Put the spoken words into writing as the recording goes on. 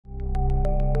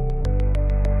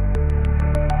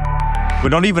We're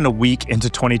not even a week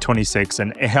into 2026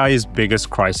 and AI's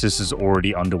biggest crisis is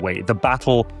already underway, the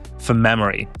battle for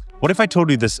memory. What if I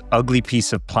told you this ugly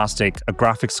piece of plastic, a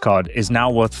graphics card, is now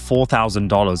worth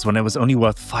 $4,000 when it was only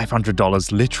worth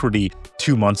 $500 literally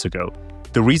 2 months ago?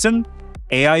 The reason?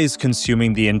 AI is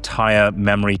consuming the entire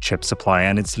memory chip supply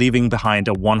and it's leaving behind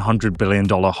a $100 billion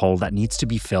hole that needs to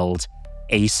be filled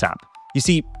ASAP. You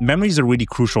see, memory is a really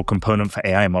crucial component for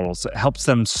AI models. It helps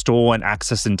them store and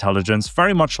access intelligence,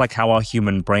 very much like how our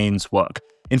human brains work.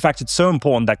 In fact, it's so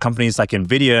important that companies like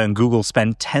NVIDIA and Google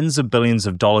spend tens of billions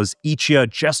of dollars each year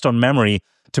just on memory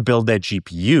to build their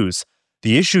GPUs.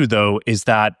 The issue, though, is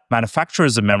that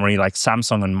manufacturers of memory like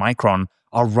Samsung and Micron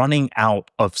are running out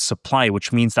of supply,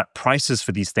 which means that prices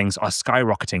for these things are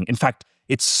skyrocketing. In fact,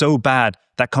 it's so bad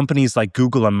that companies like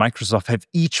Google and Microsoft have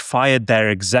each fired their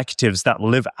executives that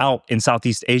live out in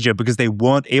Southeast Asia because they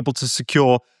weren't able to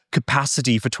secure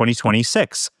capacity for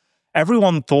 2026.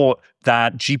 Everyone thought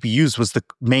that GPUs was the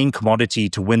main commodity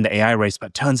to win the AI race, but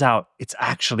it turns out it's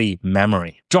actually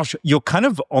memory. Josh, you're kind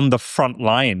of on the front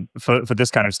line for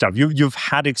this kind of stuff. You've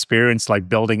had experience like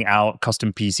building out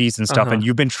custom PCs and stuff, and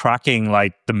you've been tracking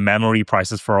like the memory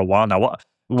prices for a while now.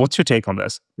 What's your take on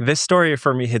this? This story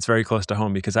for me hits very close to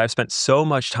home because I've spent so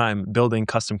much time building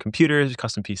custom computers,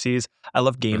 custom PCs. I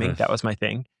love gaming. That was my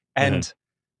thing. And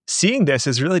seeing this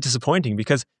is really disappointing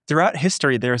because throughout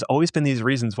history, there's always been these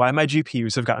reasons why my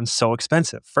GPUs have gotten so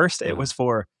expensive. First, it was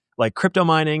for like crypto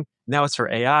mining. Now it's for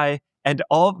AI. And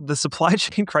all the supply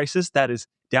chain crisis that is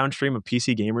downstream of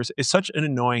PC gamers is such an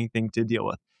annoying thing to deal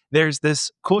with. There's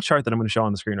this cool chart that I'm going to show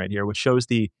on the screen right here, which shows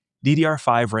the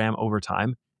DDR5 RAM over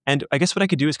time. And I guess what I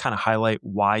could do is kind of highlight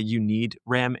why you need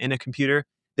RAM in a computer.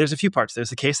 There's a few parts.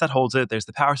 There's the case that holds it. There's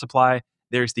the power supply.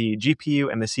 There's the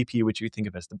GPU and the CPU, which you think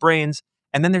of as the brains.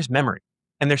 And then there's memory.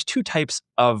 And there's two types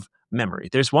of memory.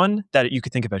 There's one that you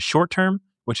could think of as short-term,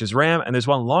 which is RAM. And there's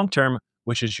one long-term,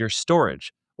 which is your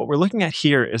storage. What we're looking at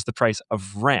here is the price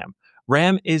of RAM.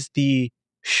 RAM is the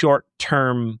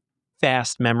short-term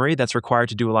fast memory that's required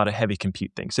to do a lot of heavy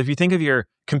compute things. So if you think of your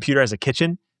computer as a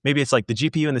kitchen, maybe it's like the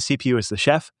GPU and the CPU is the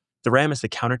chef. The RAM is the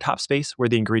countertop space where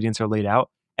the ingredients are laid out.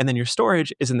 And then your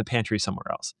storage is in the pantry somewhere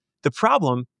else. The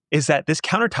problem is that this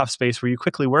countertop space where you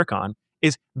quickly work on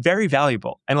is very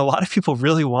valuable. And a lot of people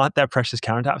really want that precious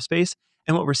countertop space.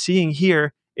 And what we're seeing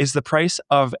here is the price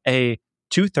of a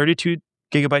 232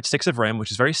 gigabyte sticks of RAM,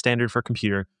 which is very standard for a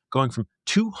computer, going from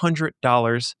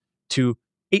 $200 to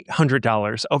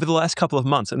 $800 over the last couple of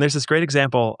months. And there's this great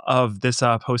example of this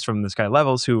post from this guy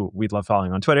Levels, who we'd love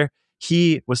following on Twitter.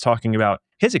 He was talking about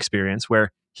his experience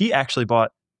where he actually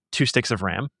bought 2 sticks of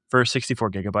RAM for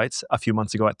 64 gigabytes a few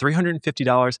months ago at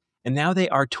 $350. And now they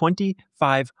are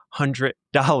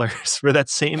 $2,500 for that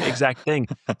same exact thing.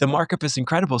 The markup is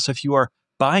incredible. So if you are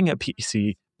buying a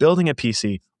PC, building a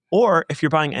PC, or if you're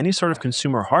buying any sort of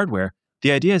consumer hardware,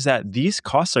 the idea is that these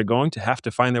costs are going to have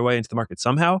to find their way into the market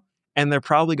somehow. And they're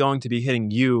probably going to be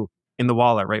hitting you in the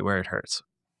wallet right where it hurts.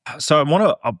 So I want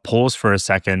to pause for a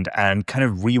second and kind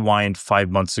of rewind 5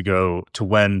 months ago to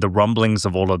when the rumblings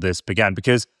of all of this began.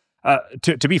 Because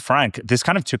to be frank, this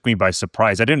kind of took me by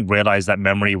surprise. I didn't realize that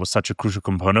memory was such a crucial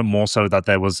component, more so that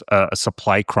there was a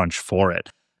supply crunch for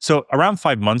it. So around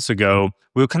 5 months ago,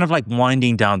 we were kind of like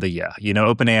winding down the year. You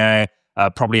know, OpenAI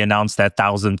probably announced their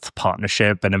 1,000th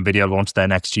partnership and NVIDIA launched their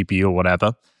next GPU or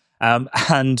whatever.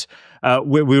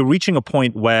 We were reaching a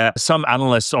point where some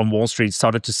analysts on Wall Street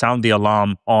started to sound the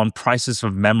alarm on prices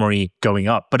of memory going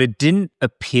up, but it didn't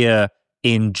appear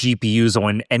in GPUs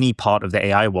or in any part of the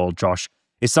AI world, Josh.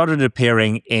 It started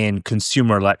appearing in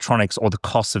consumer electronics or the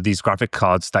cost of these graphic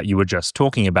cards that you were just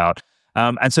talking about.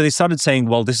 And so they started saying,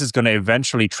 well, this is going to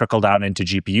eventually trickle down into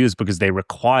GPUs because they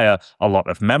require a lot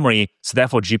of memory. So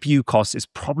therefore, GPU cost is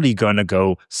probably going to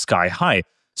go sky high.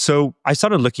 So I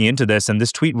started looking into this, and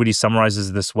this tweet really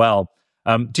summarizes this well.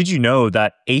 Did you know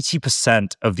that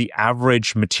 80% of the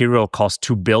average material cost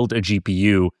to build a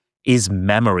GPU is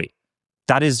memory?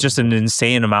 That is just an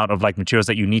insane amount of like materials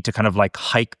that you need to kind of like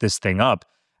hike this thing up.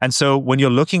 And so when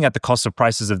you're looking at the cost of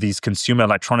prices of these consumer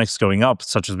electronics going up,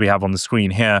 such as we have on the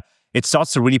screen here, it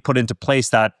starts to really put into place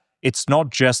that it's not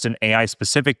just an AI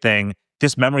specific thing.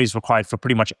 This memory is required for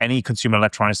pretty much any consumer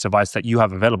electronics device that you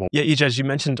have available. Yeah, Ijaz, you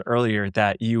mentioned earlier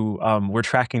that you were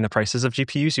tracking the prices of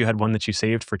GPUs. You had one that you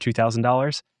saved for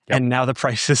 $2,000. Yep. And now the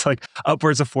price is like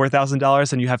upwards of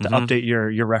 $4,000 and you have to update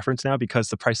your reference now because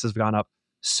the prices have gone up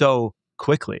so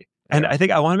quickly. And I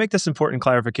think I want to make this important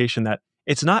clarification that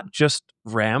it's not just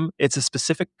RAM, it's a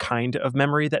specific kind of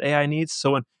memory that AI needs.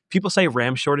 So when people say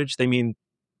RAM shortage, they mean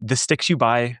the sticks you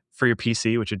buy for your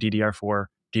PC, which are DDR4,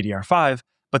 DDR5,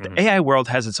 but the AI world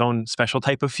has its own special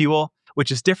type of fuel,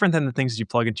 which is different than the things you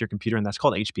plug into your computer, and that's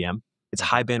called HBM. It's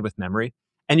high bandwidth memory.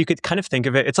 And you could kind of think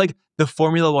of it, it's like the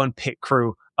Formula One pit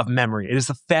crew of memory. It is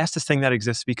the fastest thing that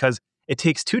exists because it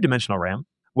takes two-dimensional RAM,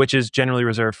 which is generally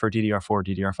reserved for DDR4,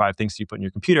 DDR5, things you put in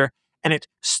your computer, and it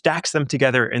stacks them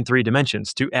together in 3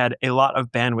 dimensions to add a lot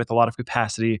of bandwidth, a lot of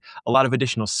capacity, a lot of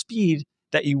additional speed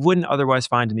that you wouldn't otherwise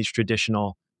find in these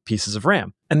traditional pieces of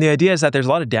RAM. And the idea is that there's a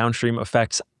lot of downstream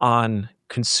effects on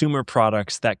consumer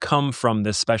products that come from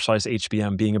this specialized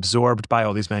HBM being absorbed by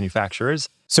all these manufacturers.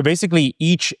 So basically,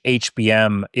 each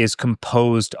HBM is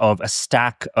composed of a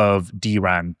stack of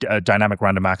DRAM, dynamic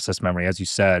random access memory, as you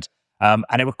said. And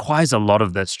it requires a lot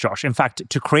of this, Josh. In fact,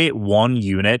 to create 1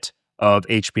 unit of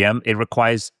HBM, it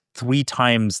requires 3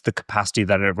 times the capacity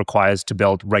that it requires to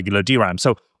build regular DRAM.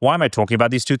 So why am I talking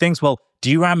about these two things? Well,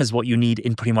 DRAM is what you need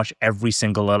in pretty much every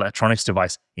single electronics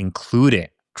device, including,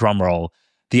 drumroll,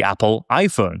 the Apple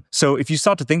iPhone. So if you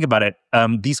start to think about it,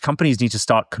 these companies need to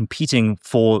start competing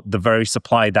for the very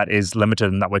supply that is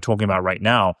limited and that we're talking about right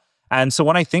now. And so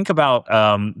when I think about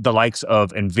the likes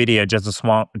of NVIDIA,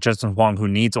 Jensen Huang, who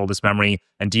needs all this memory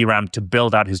and DRAM to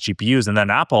build out his GPUs, and then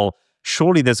Apple,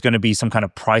 surely there's going to be some kind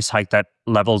of price hike that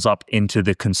levels up into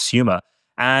the consumer.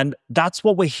 And that's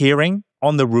what we're hearing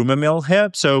on the rumor mill here.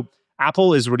 So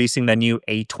Apple is releasing their new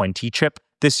A20 chip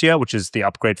this year, which is the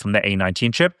upgrade from the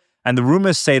A19 chip. And the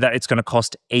rumors say that it's going to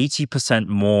cost 80%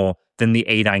 more than the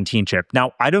A19 chip.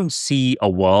 Now, I don't see a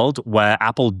world where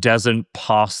Apple doesn't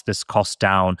pass this cost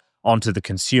down onto the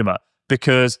consumer,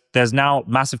 because there's now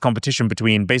massive competition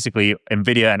between basically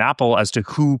NVIDIA and Apple as to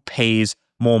who pays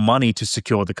more money to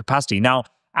secure the capacity. Now,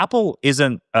 Apple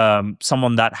isn't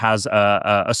someone that has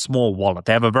a small wallet.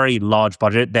 They have a very large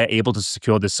budget. They're able to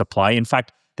secure this supply. In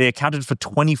fact, they accounted for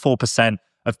 24%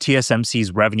 of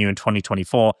TSMC's revenue in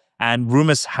 2024. And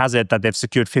rumors has it that they've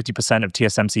secured 50% of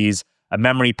TSMC's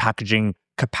memory packaging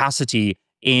capacity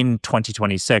in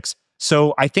 2026.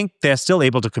 So I think they're still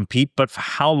able to compete, but for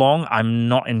how long, I'm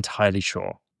not entirely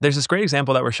sure. There's this great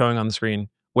example that we're showing on the screen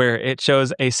where it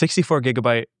shows a 64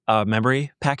 gigabyte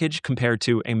memory package compared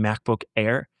to a MacBook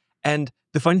Air. And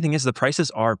the funny thing is the prices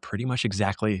are pretty much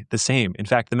exactly the same. In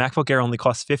fact, the MacBook Air only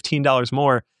costs $15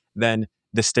 more than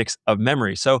the sticks of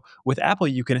memory. So with Apple,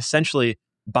 you can essentially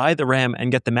buy the RAM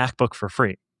and get the MacBook for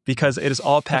free because it is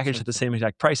all packaged at the same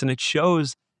exact price. And it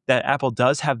shows that Apple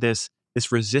does have this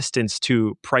resistance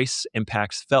to price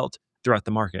impacts felt throughout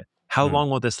the market. How long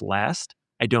will this last?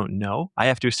 I don't know. I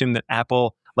have to assume that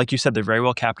Apple, like you said, they're very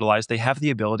well capitalized. They have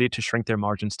the ability to shrink their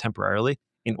margins temporarily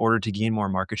in order to gain more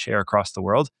market share across the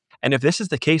world. And if this is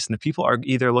the case, then the people are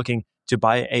either looking to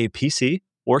buy a PC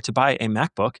or to buy a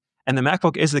MacBook, and the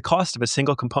MacBook is the cost of a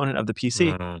single component of the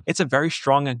PC, it's a very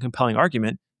strong and compelling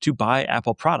argument to buy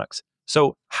Apple products.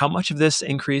 So how much of this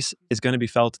increase is going to be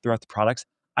felt throughout the products?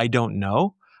 I don't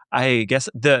know. I guess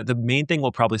the main thing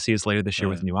we'll probably see is later this year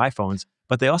with new iPhones,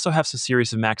 but they also have some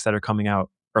series of Macs that are coming out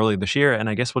early this year. And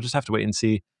I guess we'll just have to wait and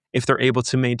see if they're able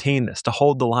to maintain this, to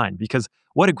hold the line, because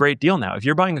what a great deal now. If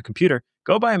you're buying a computer,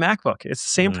 go buy a MacBook. It's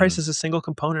the same price as a single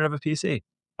component of a PC.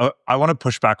 I want to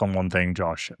push back on one thing,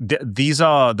 Josh. These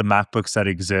are the MacBooks that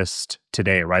exist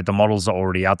today, right? The models are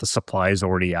already out, the supply is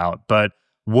already out. But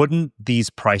wouldn't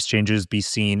these price changes be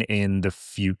seen in the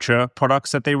future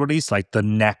products that they release, like the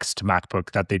next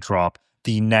MacBook that they drop,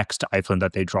 the next iPhone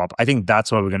that they drop? I think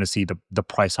that's where we're going to see the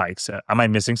price hikes. Am I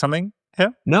missing something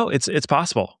here? No, it's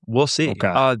possible. We'll see.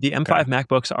 Okay. The M5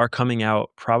 MacBooks are coming out,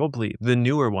 probably the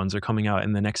newer ones are coming out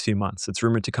in the next few months. It's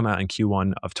rumored to come out in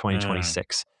Q1 of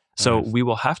 2026. So we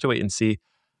will have to wait and see.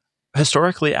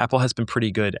 Historically, Apple has been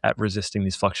pretty good at resisting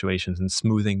these fluctuations and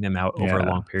smoothing them out over a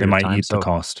long period of time. They might eat the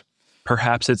cost.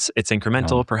 Perhaps it's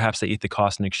incremental. Perhaps they eat the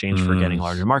cost in exchange for getting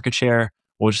larger market share.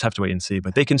 We'll just have to wait and see.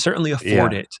 But they can certainly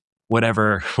afford it,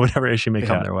 whatever issue may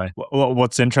come their way. Well,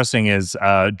 what's interesting is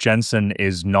Jensen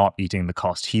is not eating the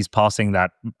cost. He's passing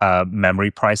that memory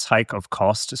price hike of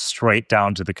cost straight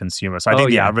down to the consumer. So I think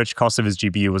the average cost of his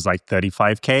GPU was like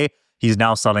 $35K. He's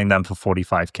now selling them for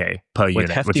 $45K per unit.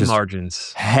 With hefty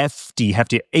margins. Hefty,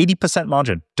 80%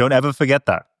 margin. Don't ever forget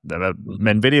that.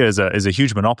 NVIDIA is a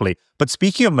huge monopoly. But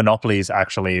speaking of monopolies,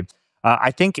 actually, I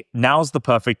think now's the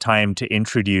perfect time to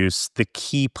introduce the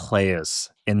key players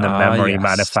in the memory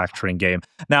manufacturing game.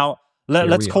 Now,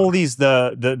 let's call these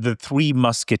the three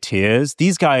musketeers.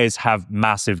 These guys have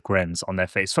massive grins on their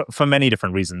face for many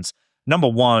different reasons. Number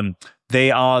one, they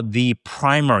are the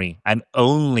primary and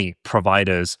only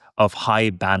providers of high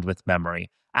bandwidth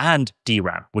memory and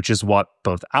DRAM, which is what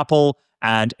both Apple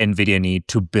and NVIDIA need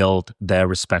to build their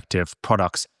respective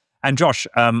products. And Josh,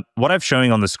 what I'm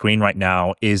showing on the screen right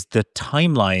now is the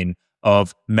timeline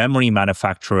of memory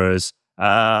manufacturers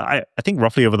I think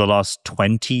roughly over the last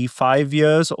 25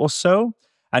 years or so.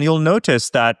 And you'll notice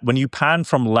that when you pan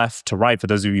from left to right, for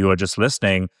those of you who are just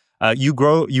listening, you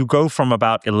go from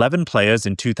about 11 players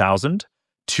in 2000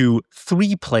 to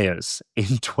 3 players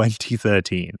in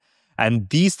 2013. And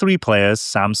these 3 players,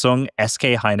 Samsung,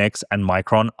 SK Hynix, and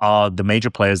Micron, are the major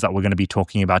players that we're going to be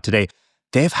talking about today.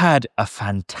 They've had a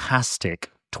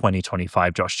fantastic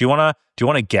 2025, Josh. Do you want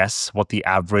to guess what the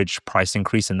average price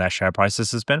increase in their share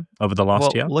prices has been over the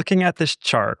last year? Looking at this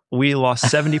chart, we lost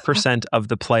 70% of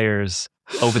the players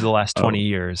over the last 20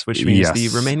 years, which means the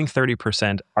remaining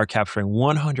 30% are capturing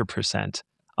 100%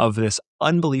 of this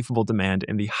unbelievable demand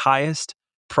in the highest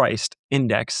priced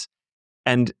index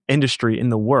and industry in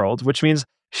the world, which means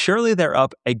surely they're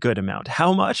up a good amount.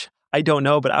 How much? I don't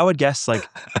know, but I would guess like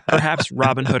perhaps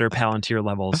Robinhood or Palantir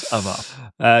levels of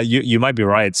up. You might be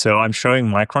right. So I'm showing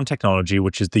Micron Technology,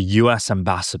 which is the US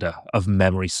ambassador of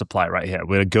memory supply right here.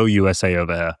 We're going to go USA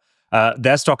over here.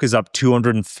 Their stock is up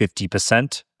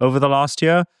 250% over the last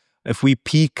year. If we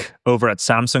peek over at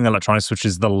Samsung Electronics, which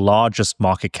is the largest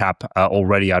market cap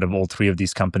already out of all 3 of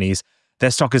these companies,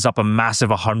 their stock is up a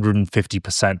massive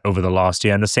 150% over the last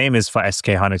year. And the same is for SK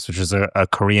Hynix, which is a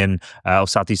Korean or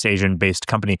Southeast Asian-based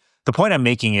company. The point I'm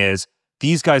making is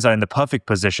these guys are in the perfect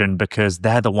position because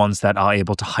they're the ones that are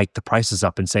able to hike the prices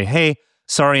up and say, hey,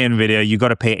 sorry, NVIDIA, you got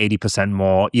to pay 80%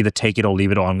 more. Either take it or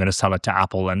leave it, or I'm going to sell it to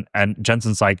Apple. And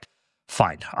Jensen's like,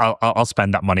 fine, I'll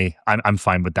spend that money. I'm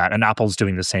fine with that. And Apple's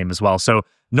doing the same as well. So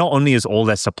not only is all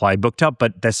their supply booked up,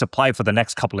 but their supply for the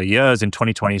next couple of years in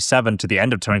 2027 to the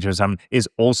end of 2027 is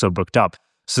also booked up.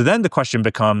 So then the question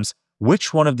becomes,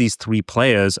 which one of these 3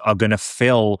 players are going to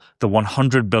fill the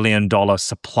 $100 billion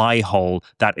supply hole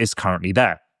that is currently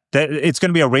there? It's going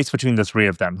to be a race between the 3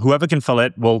 of them. Whoever can fill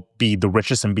it will be the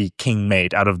richest and be king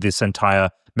made out of this entire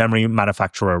memory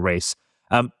manufacturer race.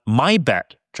 My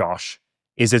bet, Josh,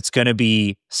 is it's going to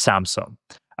be Samsung.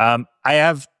 I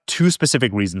have 2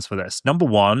 specific reasons for this. Number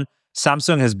one,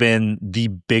 Samsung has been the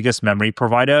biggest memory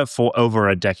provider for over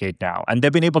a decade now, and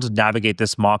they've been able to navigate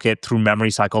this market through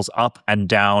memory cycles up and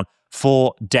down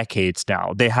for decades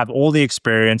now. They have all the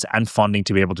experience and funding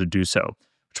to be able to do so.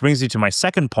 Which brings me to my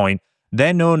second point.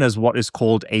 They're known as what is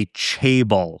called a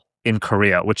chaebol in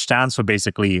Korea, which stands for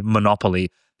basically monopoly.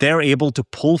 They're able to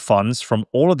pull funds from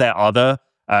all of their other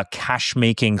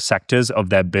cash-making sectors of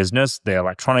their business, the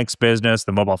electronics business,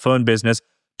 the mobile phone business,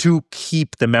 to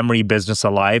keep the memory business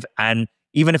alive. And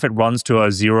even if it runs to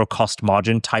a zero-cost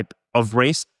margin type of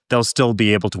race, they'll still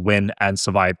be able to win and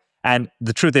survive. And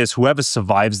the truth is, whoever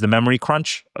survives the memory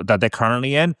crunch that they're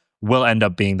currently in will end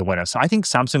up being the winner. So I think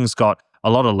Samsung's got a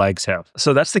lot of legs here.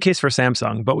 So that's the case for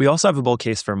Samsung, but we also have a bull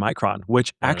case for Micron,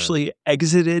 which actually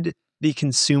exited the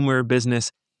consumer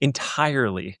business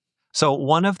entirely. So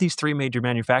one of these 3 major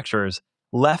manufacturers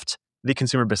left the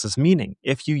consumer business, meaning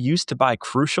if you used to buy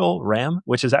Crucial RAM,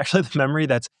 which is actually the memory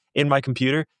that's in my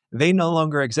computer, they no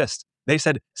longer exist. They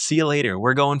said, see you later.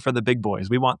 We're going for the big boys.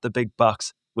 We want the big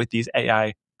bucks with these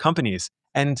AI companies.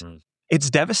 And it's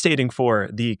devastating for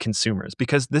the consumers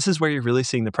because this is where you're really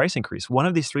seeing the price increase. One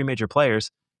of these 3 major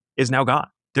players is now gone.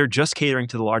 They're just catering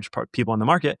to the large people in the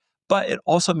market, but it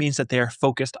also means that they are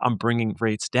focused on bringing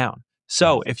rates down.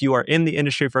 So if you are in the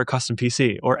industry for a custom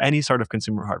PC or any sort of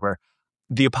consumer hardware,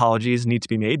 the apologies need to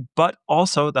be made, but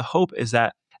also the hope is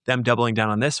that them doubling down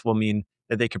on this will mean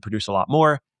that they can produce a lot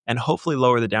more and hopefully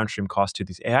lower the downstream cost to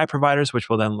these AI providers, which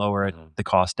will then lower the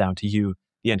cost down to you,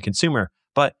 the end consumer.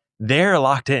 But they're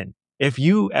locked in. If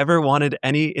you ever wanted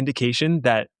any indication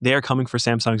that they are coming for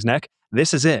Samsung's neck,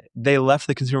 this is it. They left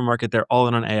the consumer market. They're all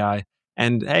in on AI.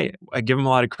 And hey, I give them a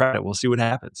lot of credit. We'll see what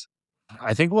happens.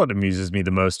 I think what amuses me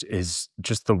the most is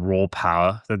just the raw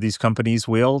power that these companies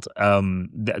wield.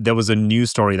 There was a news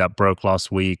story that broke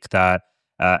last week that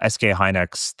SK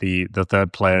Hynix, the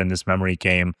 3rd player in this memory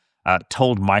game,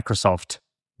 told Microsoft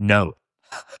no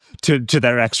to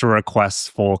their extra requests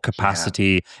for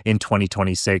capacity in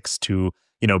 2026 to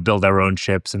build their own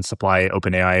chips and supply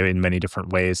OpenAI in many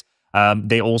different ways.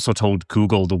 They also told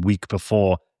Google the week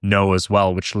before no as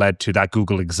well, which led to that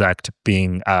Google exec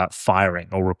being firing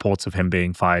or reports of him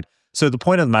being fired. So the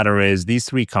point of the matter is these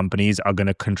 3 companies are going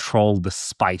to control the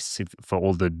spice for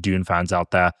all the Dune fans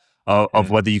out there of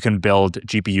whether you can build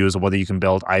GPUs or whether you can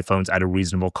build iPhones at a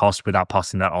reasonable cost without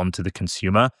passing that on to the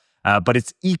consumer. But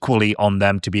it's equally on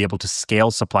them to be able to scale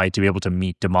supply to be able to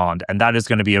meet demand. And that is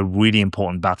going to be a really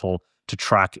important battle to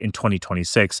track in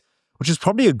 2026. Which is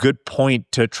probably a good point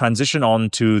to transition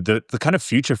on to the kind of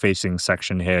future-facing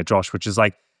section here, Josh, which is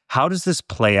like, how does this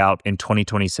play out in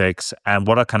 2026? And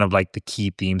what are kind of like the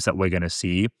key themes that we're going to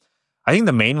see? I think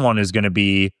the main one is going to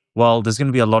be well, there's going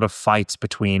to be a lot of fights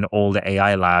between all the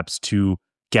AI labs to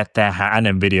get their and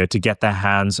NVIDIA to get their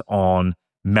hands on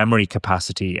memory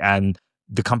capacity. And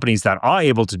the companies that are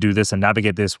able to do this and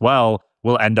navigate this well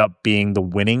will end up being the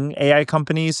winning AI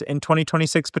companies in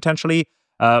 2026, potentially.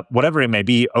 Whatever it may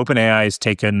be, OpenAI has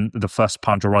taken the first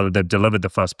punch, or rather they've delivered the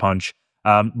first punch,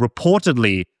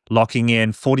 reportedly locking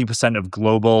in 40% of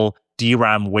global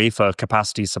DRAM wafer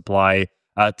capacity supply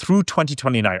through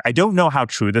 2029. I don't know how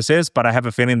true this is, but I have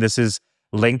a feeling this is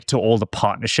linked to all the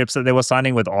partnerships that they were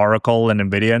signing with Oracle and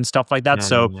NVIDIA and stuff like that.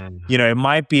 It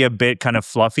might be a bit kind of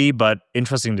fluffy, but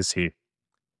interesting to see.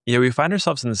 Yeah, we find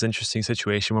ourselves in this interesting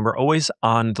situation when we're always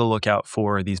on the lookout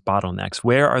for these bottlenecks.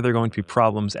 Where are there going to be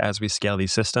problems as we scale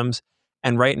these systems?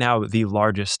 And right now, the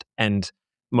largest and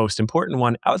most important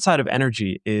one outside of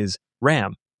energy is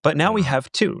RAM. But now we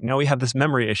have two. Now we have this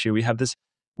memory issue. We have this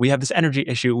energy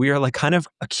issue. We are like kind of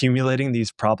accumulating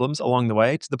these problems along the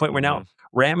way to the point where now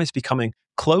RAM is becoming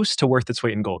close to worth its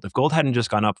weight in gold. If gold hadn't just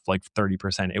gone up like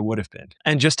 30%, it would have been.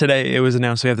 And just today, it was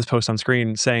announced, we have this post on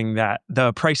screen saying that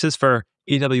the prices for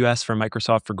AWS, for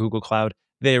Microsoft, for Google Cloud,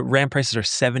 the RAM prices are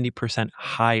 70%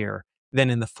 higher than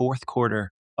in the fourth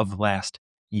quarter of last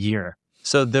year.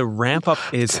 So the ramp up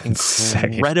is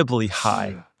incredibly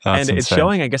high. That's and it's insane.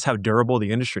 showing, I guess, how durable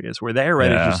the industry is, where they're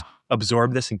ready to just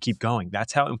absorb this and keep going.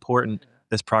 That's how important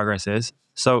this progress is.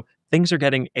 So things are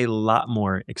getting a lot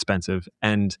more expensive,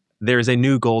 and there's a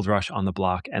new gold rush on the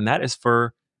block, and that is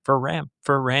for RAM,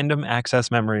 for random access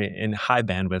memory in high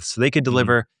bandwidth, so they could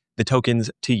deliver the tokens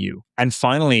to you. And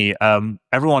finally,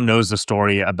 everyone knows the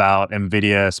story about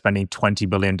NVIDIA spending $20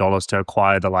 billion to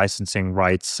acquire the licensing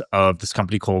rights of this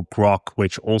company called Grok,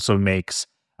 which also makes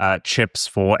chips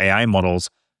for AI models.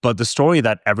 But the story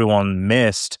that everyone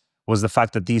missed was the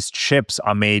fact that these chips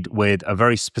are made with a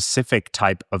very specific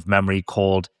type of memory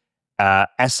called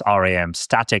SRAM,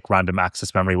 static random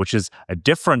access memory, which is a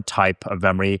different type of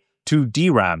memory to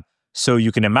DRAM. So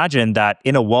you can imagine that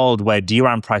in a world where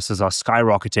DRAM prices are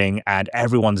skyrocketing and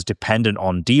everyone's dependent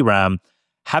on DRAM,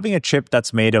 having a chip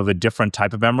that's made of a different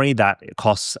type of memory that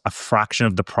costs a fraction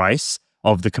of the price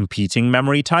of the competing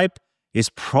memory type is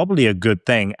probably a good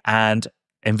thing. And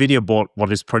NVIDIA bought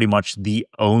what is pretty much the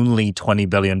only $20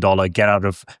 billion get out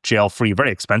of jail free,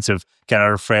 very expensive get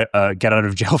out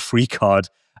of jail free card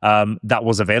that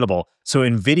was available. So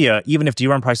NVIDIA, even if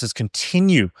DRAM prices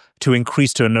continue to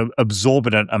increase to an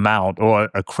absorbent amount or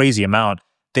a crazy amount,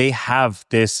 they have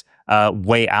this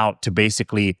way out to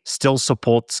basically still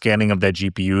support scaling of their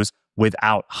GPUs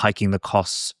without hiking the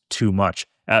costs too much.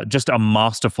 Just a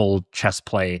masterful chess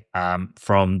play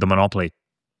from the monopoly.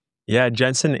 Yeah,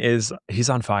 Jensen he's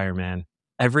on fire, man.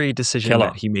 Every decision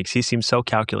that he makes, he seems so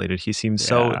calculated. He seems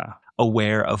so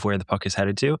aware of where the puck is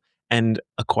headed to. And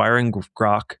acquiring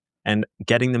Grok and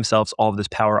getting themselves all of this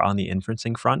power on the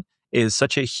inferencing front is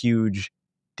such a huge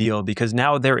deal, because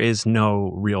now there is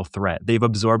no real threat. They've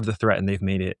absorbed the threat and they've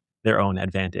made it their own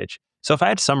advantage. So if I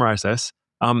had to summarize this,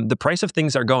 the price of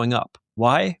things are going up.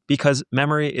 Why? Because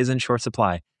memory is in short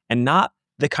supply, and not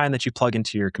the kind that you plug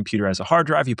into your computer as a hard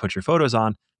drive, you put your photos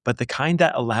on, but the kind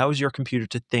that allows your computer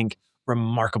to think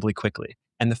remarkably quickly.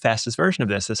 And the fastest version of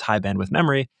this high bandwidth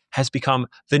memory, has become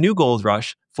the new gold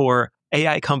rush for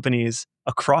AI companies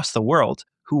across the world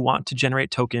who want to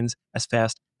generate tokens as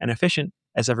fast and efficient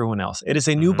as everyone else. It is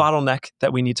a new bottleneck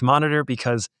that we need to monitor,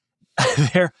 because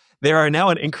there are now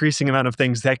an increasing amount of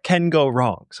things that can go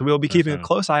wrong. So we'll be keeping a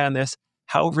close eye on this,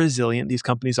 how resilient these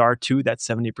companies are to that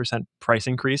 70% price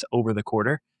increase over the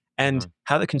quarter, and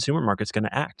how the consumer market's going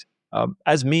to act.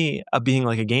 As me, being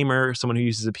like a gamer, someone who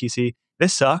uses a PC,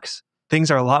 this sucks.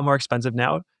 Things are a lot more expensive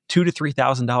now, $2,000 to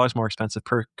 $3,000 more expensive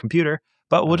per computer.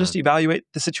 But we'll just evaluate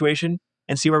the situation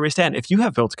and see where we stand. If you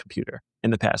have built a computer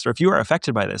in the past, or if you are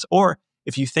affected by this, or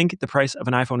if you think the price of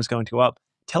an iPhone is going to go up,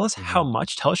 tell us how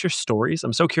much. Tell us your stories.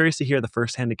 I'm so curious to hear the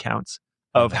firsthand accounts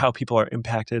of how people are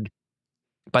impacted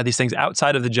by these things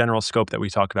outside of the general scope that we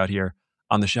talk about here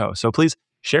on the show. So please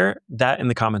share that in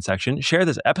the comment section. Share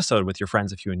this episode with your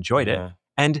friends if you enjoyed it.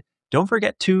 And don't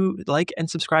forget to like and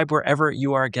subscribe wherever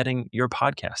you are getting your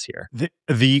podcasts here.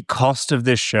 The cost of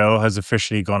this show has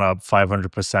officially gone up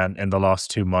 500% in the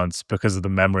last 2 months because of the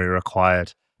memory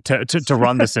required to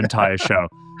run this entire show.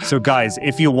 So guys,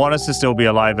 if you want us to still be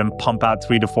alive and pump out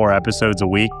 3 to 4 episodes a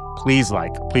week, please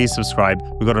please subscribe.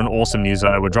 We've got an awesome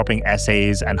newsletter. We're dropping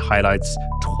essays and highlights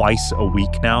twice a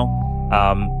week now.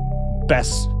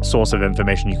 Best source of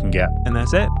information you can get. And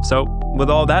that's it. So with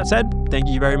all that said, thank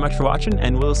you very much for watching,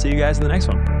 and we'll see you guys in the next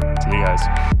one. See you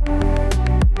guys.